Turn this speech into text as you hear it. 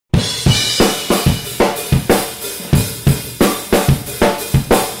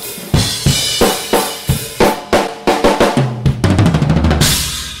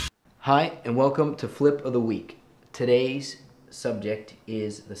Hi, and welcome to Flip of the Week. Today's subject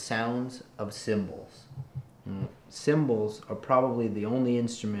is the sounds of cymbals. Cymbals are probably the only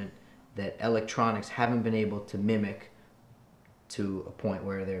instrument that electronics haven't been able to mimic to a point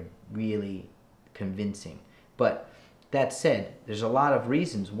where they're really convincing. But that said, there's a lot of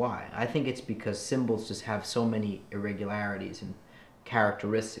reasons why. I think it's because cymbals just have so many irregularities and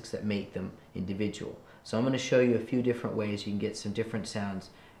characteristics that make them individual. So I'm going to show you a few different ways you can get some different sounds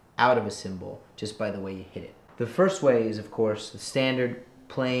out of a cymbal just by the way you hit it. The first way is, of course, the standard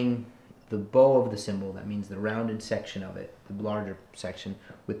playing the bow of the cymbal. That means the rounded section of it, the larger section,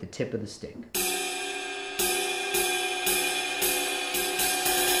 with the tip of the stick.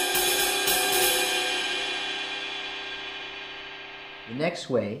 The next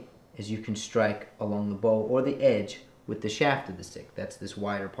way is you can strike along the bow or the edge with the shaft of the stick. That's this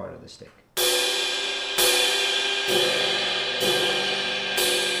wider part of the stick.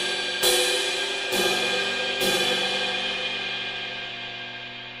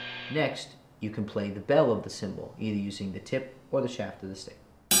 Next, you can play the bell of the cymbal, either using the tip or the shaft of the stick.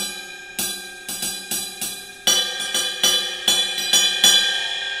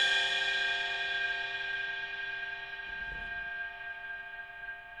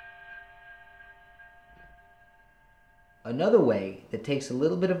 Another way that takes a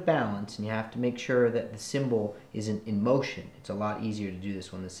little bit of balance, and you have to make sure that the cymbal isn't in motion, it's a lot easier to do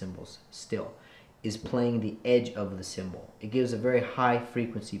this when the cymbal's still, is playing the edge of the cymbal. It gives a very high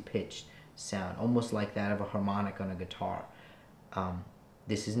frequency pitched sound, almost like that of a harmonic on a guitar.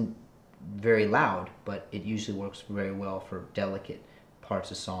 This isn't very loud, but it usually works very well for delicate parts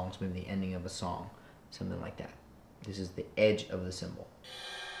of songs, maybe the ending of a song, something like that. This is the edge of the cymbal.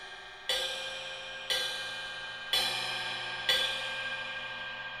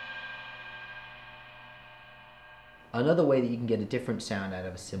 Another way that you can get a different sound out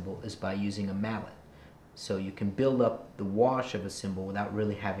of a cymbal is by using a mallet. So you can build up the wash of a cymbal without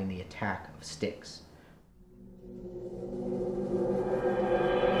really having the attack of sticks.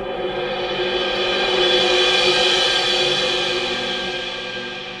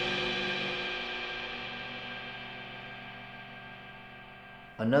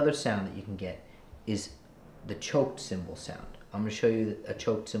 Another sound that you can get is the choked cymbal sound. I'm going to show you a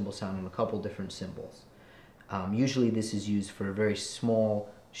choked cymbal sound on a couple different cymbals. Usually this is used for a very small,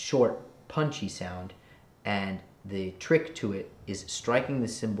 short, punchy sound, and the trick to it is striking the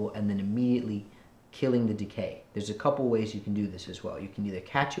cymbal and then immediately killing the decay. There's a couple ways you can do this as well. You can either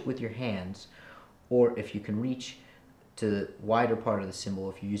catch it with your hands, or if you can reach to the wider part of the cymbal,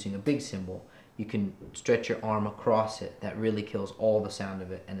 if you're using a big cymbal, you can stretch your arm across it. That really kills all the sound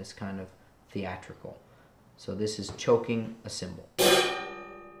of it, and it's kind of theatrical. So this is choking a cymbal.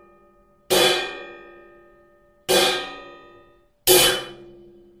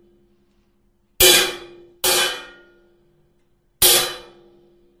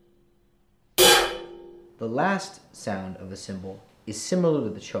 The last sound of a cymbal is similar to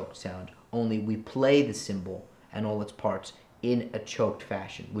the choked sound, only we play the cymbal and all its parts in a choked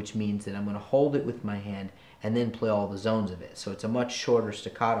fashion, which means that I'm going to hold it with my hand and then play all the zones of it. So it's a much shorter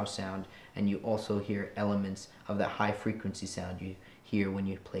staccato sound, and you also hear elements of that high frequency sound you hear when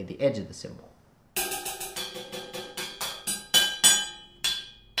you play the edge of the cymbal.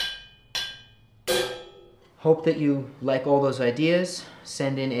 Hope that you like all those ideas.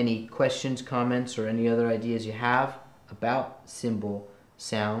 Send in any questions, comments, or any other ideas you have about cymbal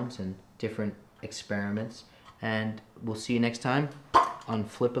sounds and different experiments. And we'll see you next time on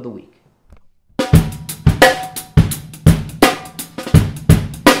Flip of the Week.